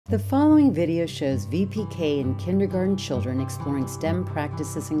The following video shows VPK and kindergarten children exploring STEM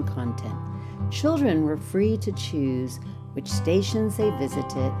practices and content. Children were free to choose which stations they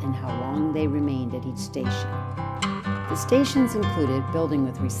visited and how long they remained at each station. The stations included building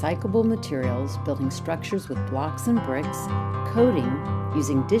with recyclable materials, building structures with blocks and bricks, coding,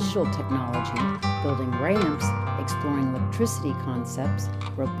 using digital technology, building ramps, exploring electricity concepts,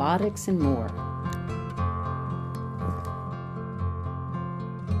 robotics, and more.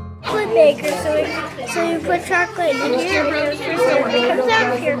 Maker, so you put chocolate in here, it comes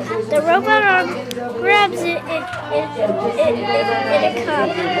out here. The robot arm grabs it in a cup,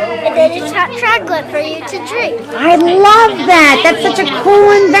 and then it's hot chocolate for you to drink. I love that! That's such a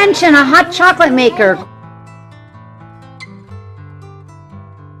cool invention, a hot chocolate maker.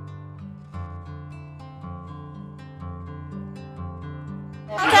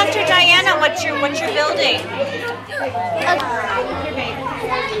 Dr. Diana, what you're building?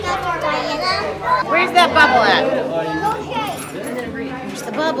 Where's that bubble at? Where's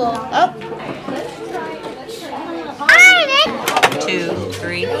the bubble? Oh. 2,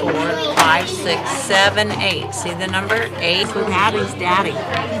 3, 4, 5, 6, 7, 8. See the number? 8. With Abby's daddy.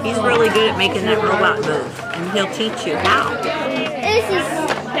 He's really good at making that robot move, and he'll teach you how. This is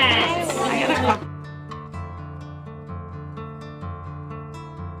bad.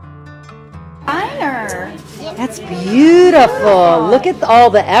 That's beautiful. Look at all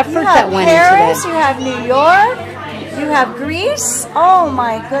the effort that went Paris, into you have New York, you have Greece. Oh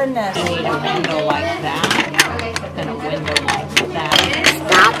my goodness. You need a window like that, and a window like that.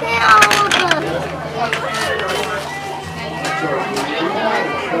 Stop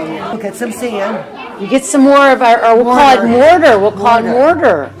it. Get some sand. You get some more of our, or we'll call it mortar. We'll call it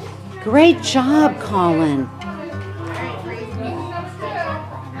mortar. Great job, Colin.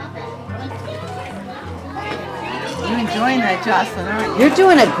 You're enjoying that, Jocelyn, aren't you? You're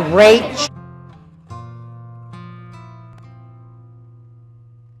doing a great job.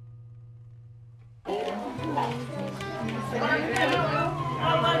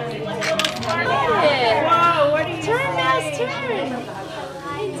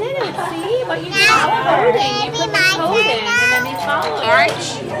 Orange.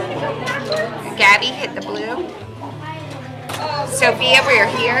 Gabby, hit the blue. Sophia, we're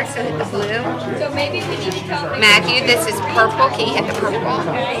here, so hit the blue. So maybe we need to tell Matthew, this is purple. Can you hit the purple?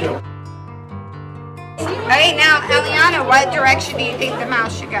 Okay, now, Eliana, what direction do you think the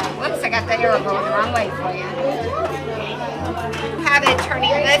mouse should go? Whoops, I got the arrow going the wrong way for you. Have it turning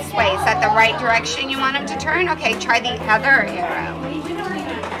this way. Is that the right direction you want him to turn? Okay, try the other arrow.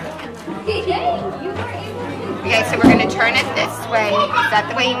 Okay, so we're going to turn it this way. Is that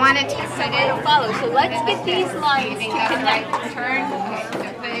the way you want it to? So it'll follow. So let's get these lines to connect. Turn. Okay, so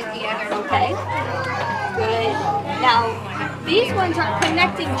put it the other Okay. way. Good. Now, these ones aren't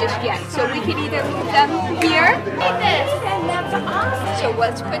connecting just yet, so we can either put them here. Like this. And that's awesome. So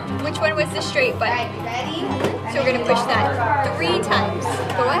let's put, which one was the straight button? Ready? So we're going to push that 3 times.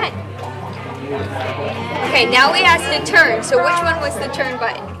 Go ahead. Okay, now we asked to turn. So which one was the turn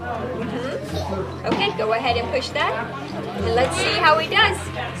button? Okay, go ahead and push that. And let's see how he does.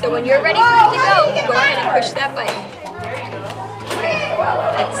 So when you're ready for him to go ahead and push that button.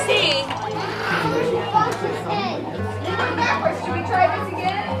 Let's see. Should we try this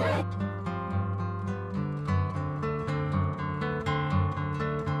again?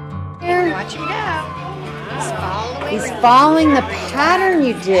 Watch him go. He's following the pattern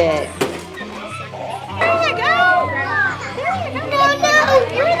you did. There you go. No,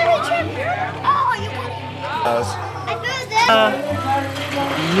 you're in the return. Oh, you got it. I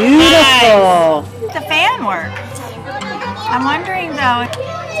Beautiful. The fan work. I'm wondering though,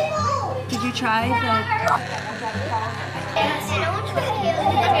 did you try the...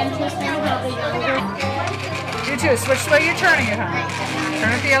 You too. Switch the way you're turning it, honey.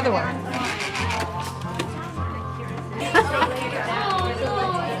 Turn it the other way.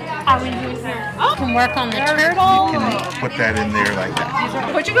 You can work on the turtle. Put that in there like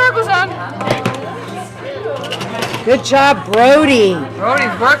that. Put your goggles on. Good job, Brody.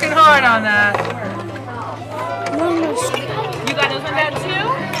 Brody's working hard on that. You got those on that too?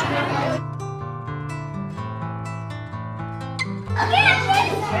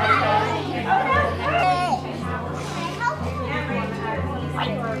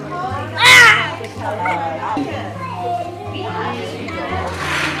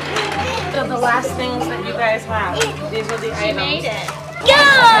 So the last things that you guys have, these are the items. Made it. Go!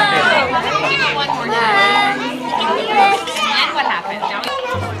 Give it one more time. And what happened?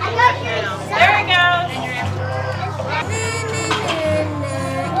 There it goes.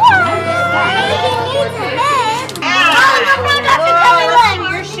 Whoa!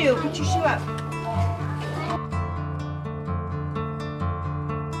 up.